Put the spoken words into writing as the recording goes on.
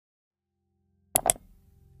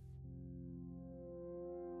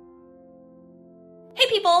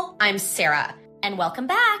people, I'm Sarah, and welcome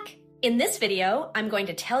back. In this video, I'm going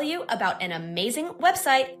to tell you about an amazing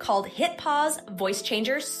website called HitPaw's voice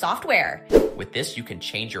changer software. With this, you can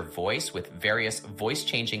change your voice with various voice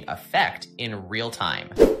changing effect in real time.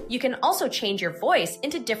 You can also change your voice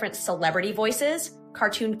into different celebrity voices,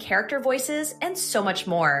 cartoon character voices, and so much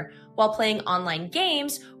more. While playing online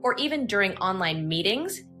games or even during online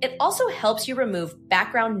meetings, it also helps you remove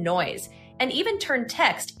background noise and even turn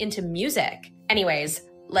text into music. Anyways,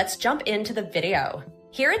 let's jump into the video.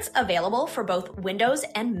 Here it's available for both Windows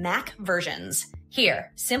and Mac versions.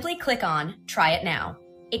 Here, simply click on Try It Now.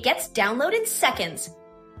 It gets downloaded in seconds.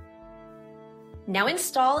 Now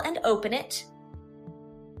install and open it.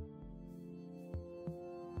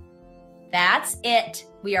 That's it.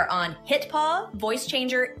 We are on HitPaw Voice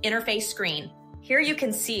Changer interface screen. Here you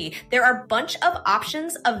can see there are a bunch of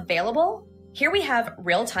options available. Here we have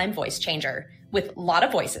Realtime Voice Changer with a lot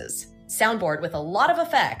of voices, soundboard with a lot of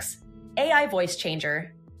effects, AI Voice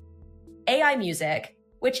Changer, AI Music,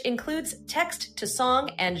 which includes text to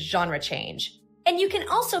song and genre change. And you can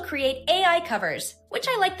also create AI covers, which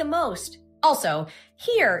I like the most. Also,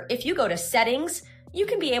 here, if you go to Settings, you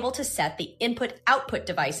can be able to set the input-output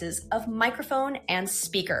devices of microphone and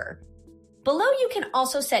speaker. Below, you can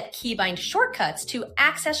also set keybind shortcuts to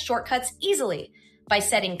access shortcuts easily by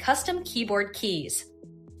setting custom keyboard keys.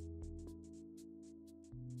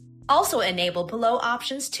 Also enable below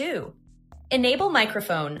options too. Enable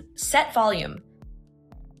microphone, set volume.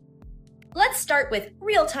 Let's start with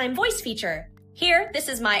real-time voice feature. Here, this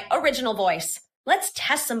is my original voice. Let's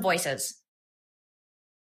test some voices.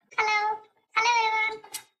 Hello. Hello, everyone.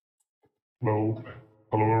 Hello.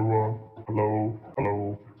 Hello, everyone. Hello.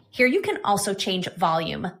 Hello. Here you can also change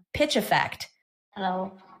volume, pitch effect.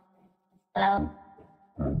 Hello. Hello.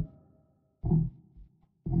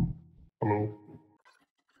 Hello.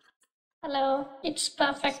 Hello. It's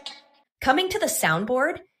perfect. Coming to the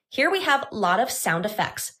soundboard, here we have a lot of sound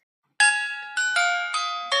effects.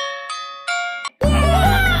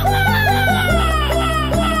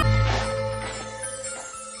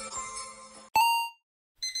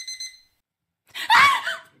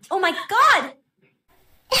 Oh my God!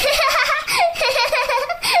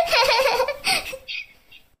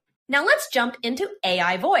 Now let's jump into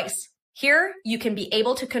AI voice. Here, you can be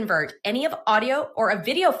able to convert any of audio or a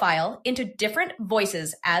video file into different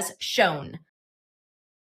voices as shown.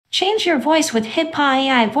 Change your voice with HitPaw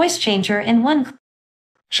AI Voice Changer in one.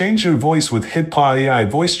 Change your voice with HitPaw AI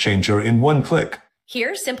Voice Changer in one click.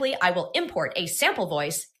 Here, simply, I will import a sample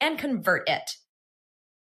voice and convert it.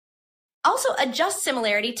 Also, adjust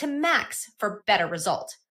similarity to max for better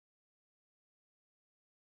result.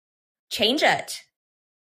 Change it.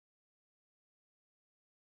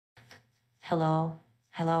 Hello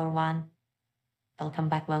everyone. Welcome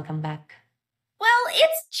back. Well,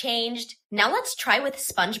 it's changed. Now let's try with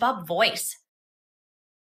SpongeBob voice.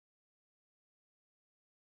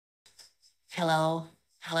 Hello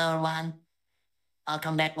everyone.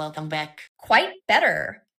 Welcome back. Quite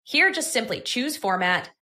better. Here, just simply choose format,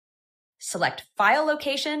 select file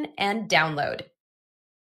location, and download.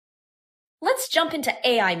 Let's jump into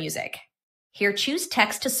AI music. Here, choose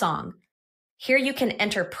text to song. Here you can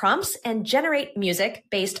enter prompts and generate music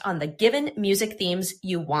based on the given music themes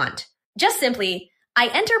you want. Just simply, I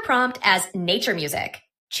enter prompt as nature music.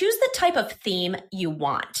 Choose the type of theme you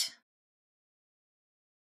want.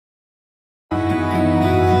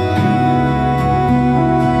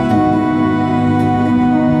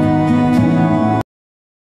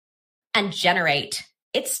 And generate.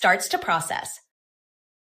 It starts to process.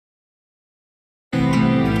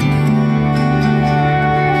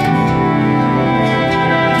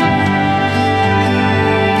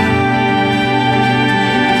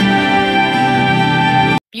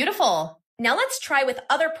 Beautiful. Now let's try with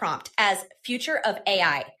other prompt as future of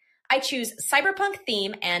AI. I choose cyberpunk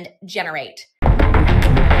theme and generate.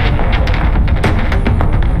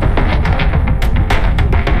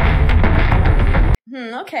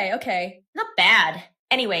 Okay. Not bad.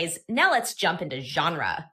 Anyways, now let's jump into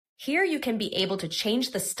genre. Here you can be able to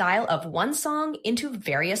change the style of one song into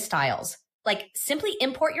various styles. Like simply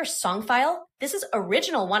import your song file. This is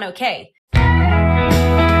original 1OK.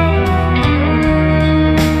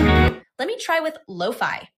 Let me try with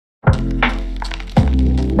lo-fi.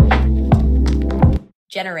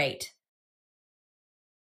 Generate.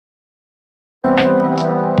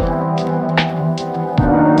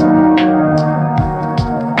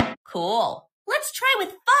 Cool. Let's try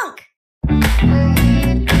with funk.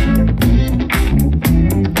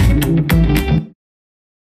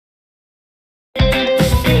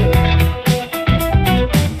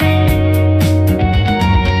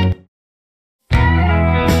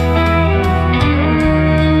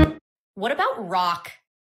 rock.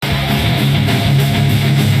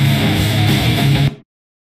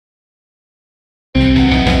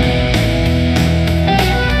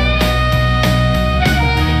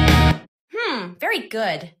 Very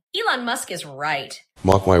good. Elon Musk is right.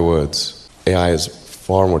 Mark my words, AI is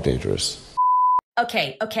far more dangerous.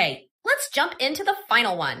 Okay. Let's jump into the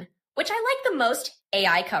final one, which I like the most,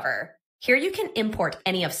 AI cover. Here you can import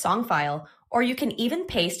any of song file, or you can even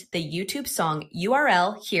paste the YouTube song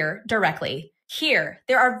URL here directly. Here,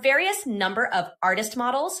 there are various number of artist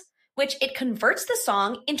models, which it converts the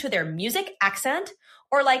song into their music accent,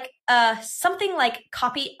 or like something like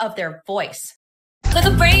copy of their voice. Like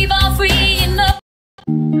a brave are free enough.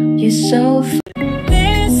 You're so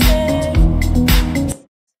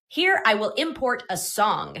Here I will import a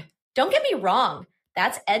song. Don't get me wrong,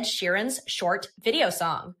 that's Ed Sheeran's short video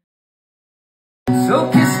song.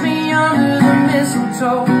 So kiss me under the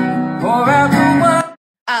mistletoe, pour out the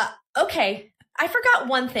wine. Okay, I forgot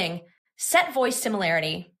one thing. Set voice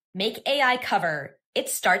similarity. Make AI cover. It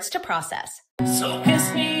starts to process. So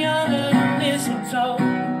kiss me under the mistletoe,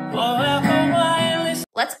 pour out the wine.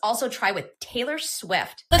 Let's also try with Taylor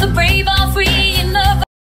Swift. Like a brave are free enough.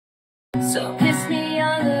 So kiss me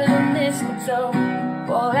under the mistletoe,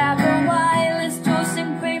 pour out the wine. Let's toast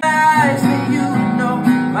and pray. Eyes for you know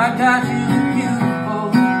I got you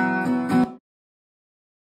beautiful.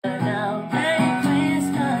 Now I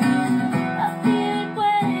feel it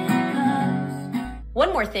when it comes.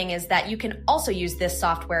 One more thing is that you can also use this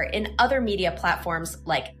software in other media platforms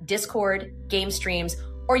like Discord, game streams,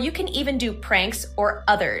 or you can even do pranks or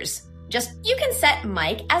others. You can set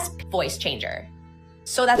Mike as voice changer.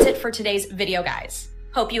 So that's it for today's video, guys.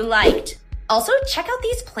 Hope you liked. Also, check out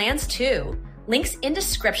these plans too. Links in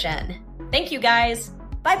description. Thank you, guys.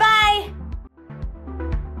 Bye-bye.